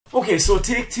Okay, so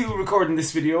take two recording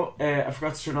this video. I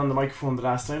forgot to turn on the microphone the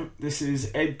last time. This is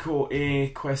Edco A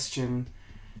question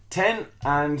 10,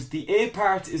 and the A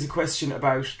part is a question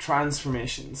about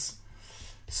transformations.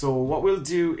 So what we'll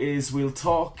do is we'll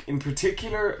talk in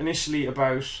particular initially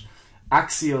about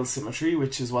axial symmetry,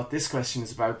 which is what this question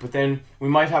is about, but then we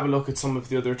might have a look at some of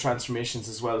the other transformations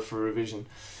as well for revision.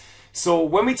 So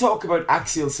when we talk about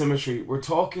axial symmetry, we're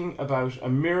talking about a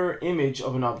mirror image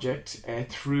of an object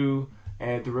through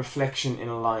the reflection in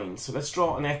a line. So let's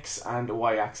draw an X and a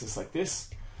Y axis like this.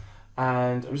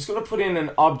 And I'm just going to put in an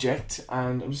object,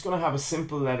 and I'm just going to have a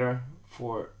simple letter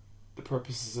for the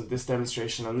purposes of this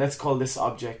demonstration. And let's call this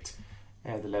object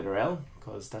the letter L,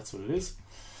 because that's what it is.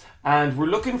 And we're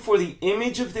looking for the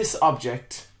image of this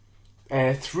object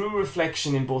through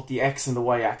reflection in both the X and the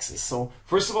Y axis. So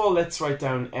first of all, let's write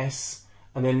down S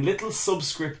and then little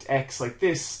subscript X like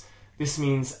this. This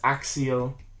means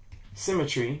axial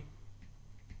symmetry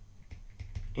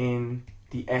in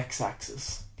the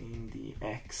X-axis,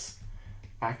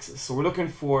 So we're looking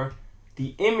for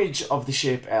the image of the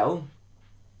shape L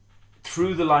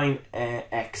through the line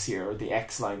X here, or the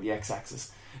X line, the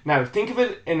X-axis. Now think of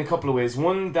it in a couple of ways.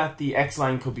 One, that the X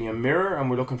line could be a mirror and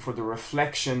we're looking for the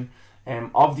reflection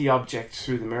of the object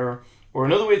through the mirror. Or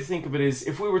another way to think of it is,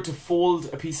 if we were to fold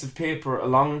a piece of paper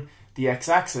along the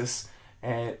X-axis,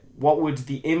 what would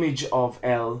the image of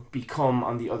L become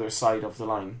on the other side of the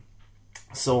line?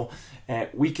 So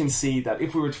we can see that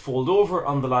if we were to fold over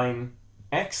on the line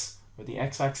X, or the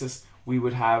X-axis, we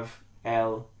would have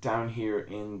L down here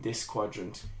in this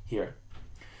quadrant here.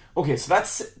 Okay, so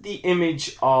that's the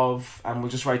image of, and we'll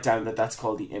just write down that that's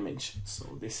called the image.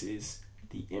 So this is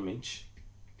the image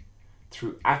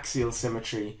through axial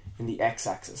symmetry in the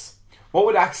X-axis. What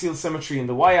would axial symmetry in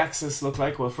the Y-axis look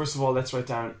like? Well, first of all, let's write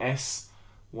down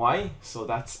SY. So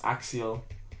that's axial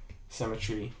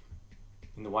symmetry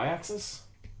in the Y-axis.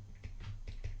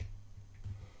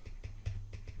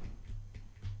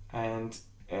 And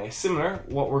similar,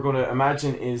 what we're going to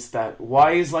imagine is that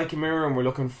Y is like a mirror and we're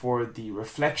looking for the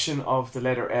reflection of the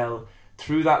letter L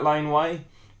through that line Y.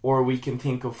 Or we can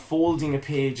think of folding a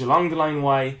page along the line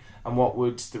Y, and what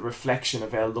would the reflection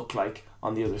of L look like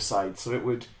on the other side? So it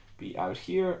would be out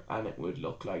here and it would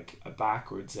look like a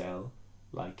backwards L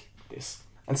like this.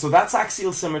 And so that's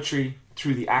axial symmetry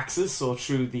through the axis, so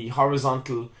through the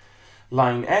horizontal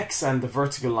line X and the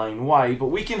vertical line Y, but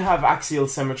we can have axial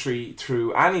symmetry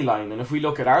through any line. And if we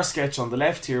look at our sketch on the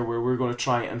left here, where we're going to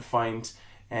try and find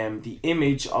the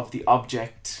image of the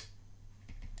object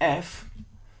F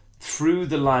through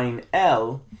the line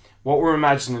L, what we're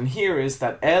imagining here is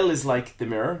that L is like the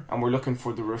mirror and we're looking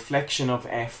for the reflection of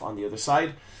F on the other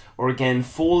side. Or again,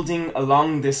 folding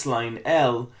along this line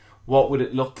L, what would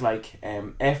it look like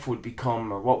F would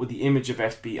become, or what would the image of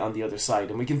F be on the other side?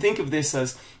 And we can think of this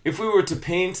as, if we were to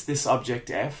paint this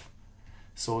object F,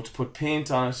 so to put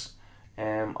paint on it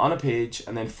on a page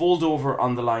and then fold over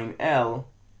on the line L,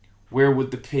 where would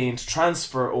the paint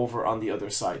transfer over on the other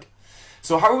side?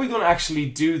 So how are we going to actually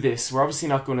do this? We're obviously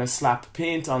not going to slap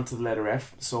paint onto the letter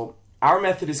F. So our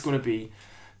method is going to be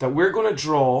that we're going to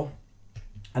draw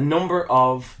a number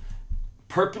of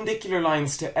perpendicular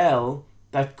lines to L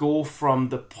that go from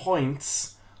the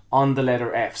points on the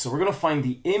letter F. So we're going to find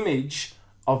the image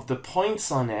of the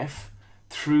points on F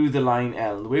through the line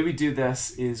L. The way we do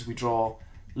this is we draw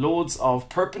loads of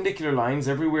perpendicular lines.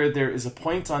 Everywhere there is a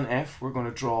point on F, we're going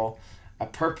to draw a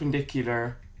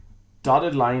perpendicular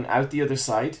dotted line out the other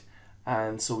side.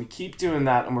 And so we keep doing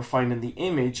that, and we're finding the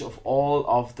image of all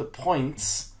of the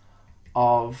points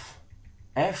of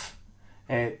F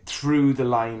through the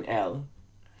line L.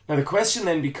 Now the question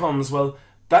then becomes, well,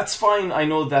 that's fine, I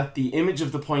know that the image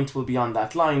of the point will be on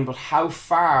that line, but how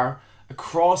far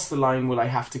across the line will I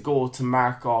have to go to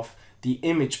mark off the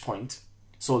image point?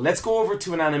 So let's go over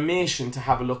to an animation to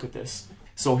have a look at this.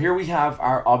 So here we have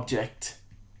our object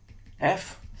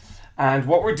F, and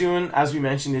what we're doing, as we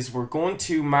mentioned, is we're going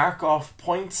to mark off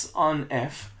points on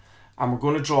F, and we're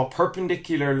going to draw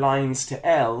perpendicular lines to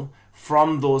L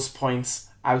from those points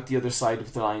out the other side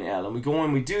of the line L. And we go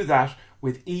and we do that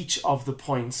with each of the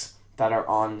points that are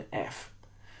on F.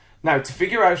 Now, to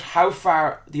figure out how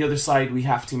far the other side we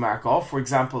have to mark off, for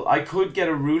example, I could get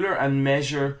a ruler and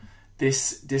measure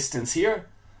this distance here,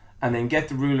 and then get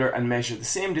the ruler and measure the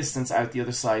same distance out the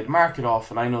other side, mark it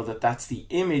off, and I know that that's the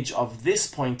image of this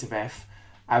point of F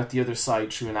out the other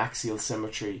side through an axial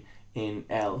symmetry in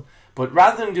L. But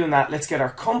rather than doing that, let's get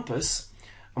our compass,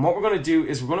 and what we're going to do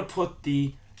is we're going to put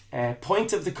the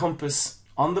point of the compass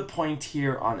on the point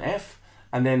here on F,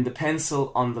 and then the pencil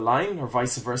on the line, or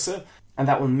vice versa, and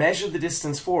that will measure the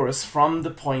distance for us from the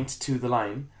point to the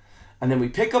line. And then we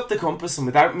pick up the compass, and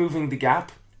without moving the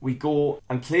gap, we go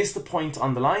and place the point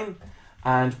on the line,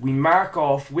 and we mark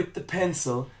off with the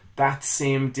pencil that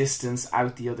same distance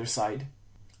out the other side.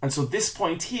 And so this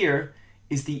point here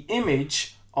is the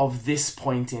image of this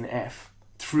point in F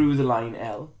through the line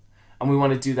L. And we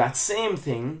want to do that same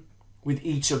thing with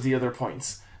each of the other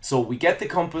points. So we get the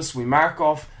compass, we mark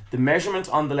off the measurement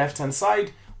on the left hand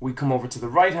side, we come over to the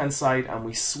right hand side and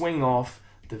we swing off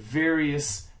the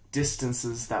various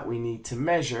distances that we need to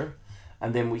measure,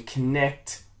 and then we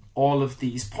connect all of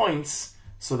these points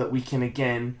so that we can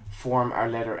again form our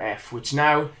letter F, which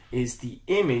now is the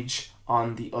image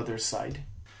on the other side.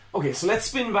 Okay, so let's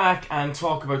spin back and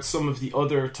talk about some of the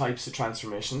other types of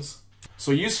transformations.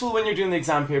 So useful when you're doing the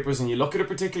exam papers and you look at a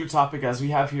particular topic, as we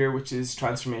have here, which is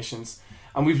transformations,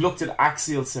 and we've looked at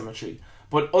axial symmetry.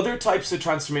 But other types of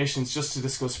transformations, just to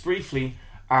discuss briefly,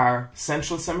 are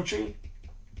central symmetry,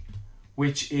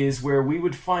 which is where we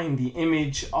would find the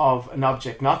image of an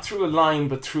object, not through a line,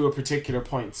 but through a particular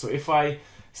point. So if I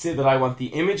say that I want the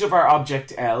image of our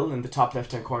object L in the top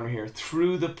left-hand corner here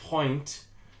through the point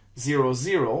 0,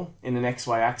 0 in an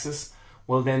xy axis,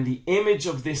 well then the image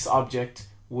of this object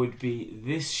would be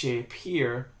this shape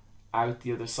here out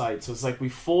the other side. So it's like we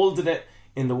folded it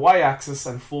in the y-axis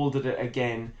and folded it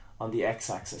again on the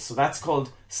x-axis. So that's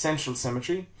called central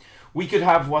symmetry. We could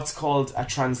have what's called a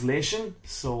translation.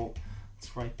 So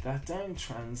let's write that down,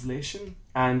 translation.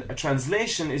 And a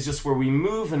translation is just where we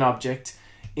move an object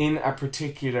in a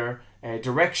particular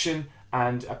direction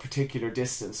and a particular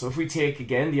distance. So if we take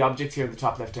again the object here in the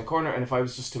top left hand corner, and if I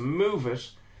was just to move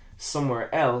it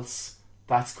somewhere else,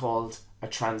 that's called a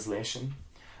translation.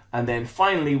 And then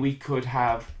finally we could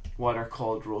have what are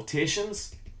called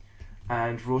rotations,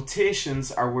 and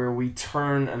rotations are where we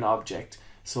turn an object.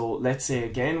 So let's say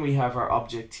again we have our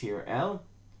object here L,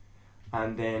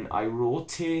 and then I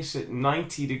rotate it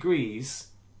 90 degrees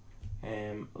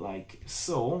like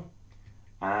so,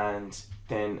 and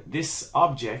then this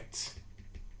object,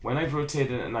 when I've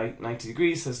rotated it at 90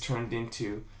 degrees, has turned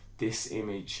into this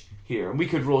image here. And we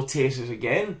could rotate it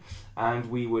again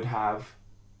and we would have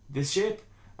this shape,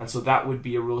 and so that would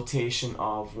be a rotation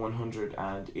of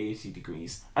 180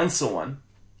 degrees, and so on.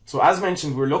 So as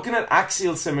mentioned, we're looking at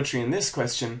axial symmetry in this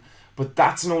question, but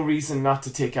that's no reason not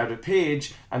to take out a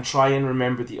page and try and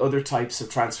remember the other types of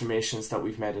transformations that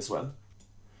we've met as well.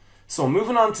 So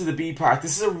moving on to the B part,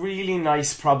 this is a really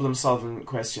nice problem solving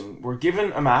question. We're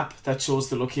given a map that shows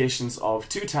the locations of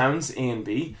two towns, A and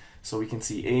B, so we can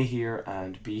see A here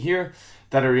and B here,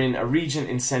 that are in a region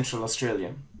in Central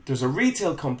Australia. There's a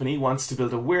retail company wants to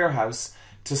build a warehouse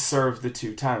to serve the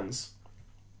two towns.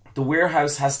 The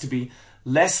warehouse has to be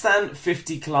less than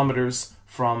 50 kilometers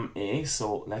from A,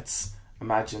 so let's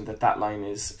imagine that that line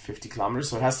is 50 kilometers,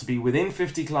 so it has to be within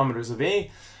 50 kilometers of A,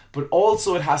 but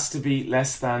also it has to be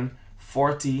less than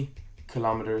 40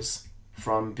 kilometers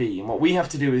from B. And what we have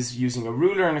to do is, using a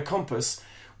ruler and a compass,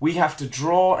 we have to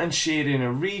draw and shade in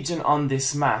a region on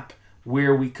this map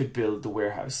where we could build the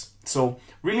warehouse. So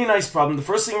really nice problem. The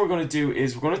first thing we're going to do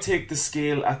is we're going to take the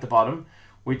scale at the bottom,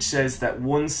 which says that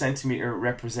 1 centimeter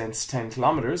represents 10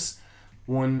 kilometers.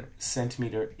 1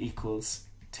 centimeter equals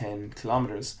 10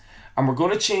 kilometers. And we're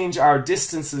going to change our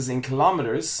distances in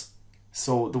kilometers.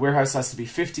 So the warehouse has to be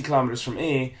 50 kilometers from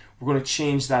A. We're going to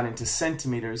change that into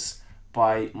centimeters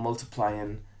by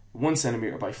multiplying 1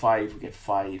 centimeter by 5. We get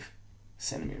 5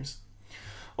 centimeters.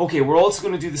 Okay, we're also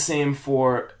going to do the same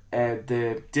for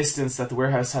the distance that the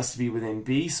warehouse has to be within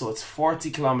B. So it's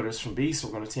 40 kilometers from B. So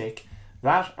we're going to take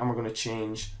that and we're going to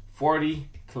change 40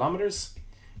 kilometers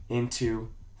into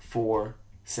 4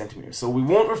 centimeters. So we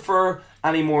won't refer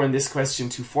anymore in this question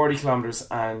to 40 kilometers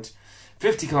and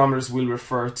 50 kilometers. We'll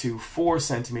refer to 4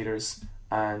 centimeters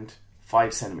and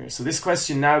 5 centimeters. So this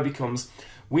question now becomes,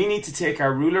 we need to take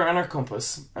our ruler and our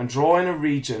compass and draw in a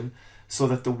region so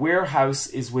that the warehouse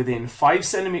is within 5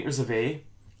 centimeters of A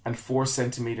and 4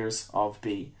 centimeters of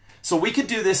B. So we could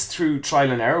do this through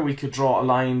trial and error. We could draw a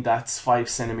line that's 5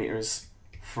 centimeters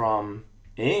from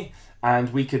A,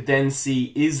 and we could then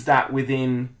see, is that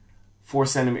within 4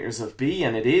 centimeters of B?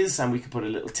 And it is, and we could put a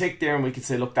little tick there and we could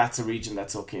say, look, that's a region,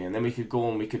 that's okay. And then we could go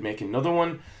and we could make another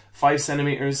one 5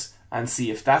 centimeters and see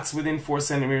if that's within 4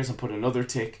 centimeters and put another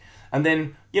tick. And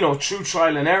then, you know, through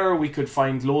trial and error, we could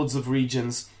find loads of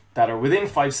regions that are within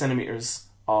 5 centimeters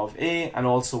of A and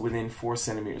also within 4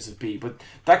 centimeters of B. But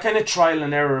that kind of trial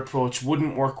and error approach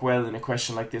wouldn't work well in a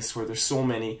question like this where there's so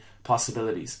many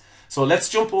possibilities. So let's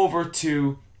jump over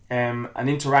to an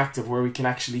interactive where we can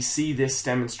actually see this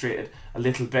demonstrated a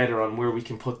little better on where we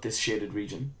can put this shaded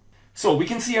region. So we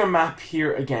can see our map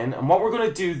here again, and what we're going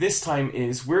to do this time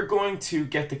is we're going to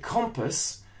get the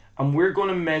compass and we're going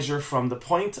to measure from the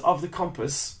point of the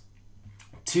compass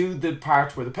to the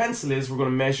part where the pencil is. We're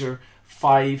going to measure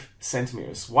 5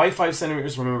 centimeters. Why 5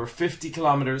 centimeters? Remember, 50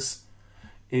 kilometers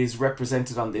is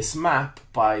represented on this map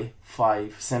by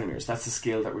 5 centimeters. That's the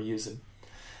scale that we're using.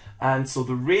 And so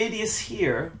the radius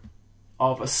here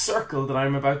of a circle that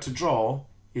I'm about to draw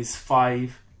is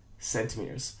 5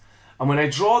 centimeters. And when I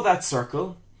draw that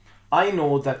circle, I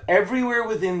know that everywhere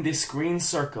within this green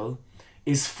circle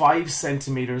is 5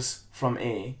 centimeters from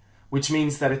A, which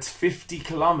means that it's 50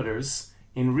 kilometers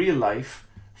in real life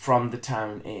from the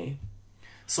town A.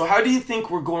 So how do you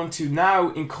think we're going to now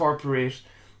incorporate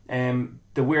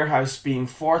the warehouse being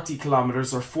 40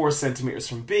 kilometers or 4 centimeters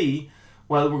from B?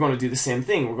 Well, we're going to do the same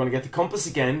thing. We're going to get the compass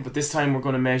again, but this time we're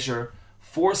going to measure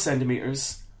 4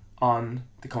 centimeters on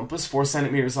the compass. 4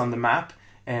 centimeters on the map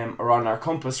or on our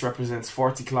compass represents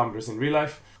 40 kilometers in real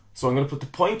life. So I'm going to put the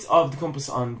point of the compass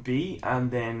on B, and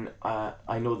then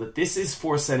I know that this is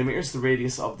 4 centimeters, the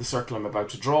radius of the circle I'm about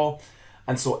to draw.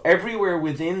 And so everywhere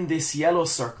within this yellow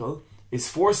circle is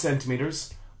 4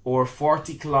 centimeters or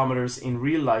 40 kilometers in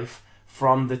real life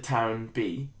from the town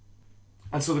B.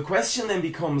 And so the question then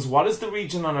becomes, what is the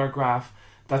region on our graph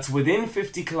that's within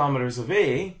 50 kilometers of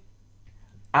A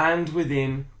and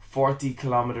within 40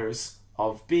 kilometers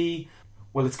of B?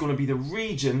 Well, it's going to be the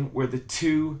region where the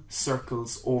two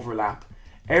circles overlap.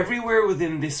 Everywhere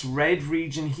within this red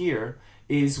region here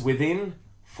is within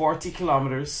 40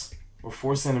 kilometers or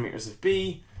 4 centimeters of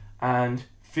B and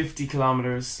 50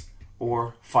 kilometers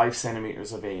or 5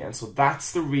 centimeters of A. And so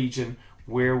that's the region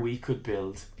where we could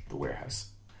build the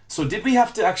warehouse. So did we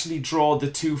have to actually draw the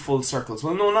two full circles?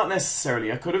 Well, no, not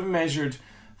necessarily. I could have measured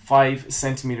 5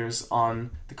 centimeters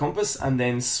on the compass and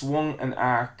then swung an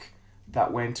arc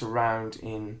that went around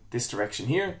in this direction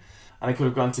here. And I could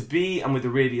have gone to B and with a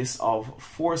radius of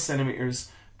 4 centimeters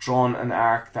drawn an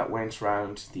arc that went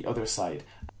around the other side.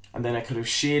 And then I could have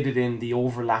shaded in the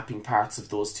overlapping parts of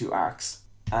those two arcs.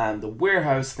 And the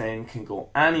warehouse then can go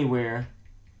anywhere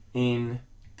in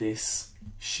this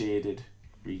shaded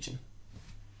region.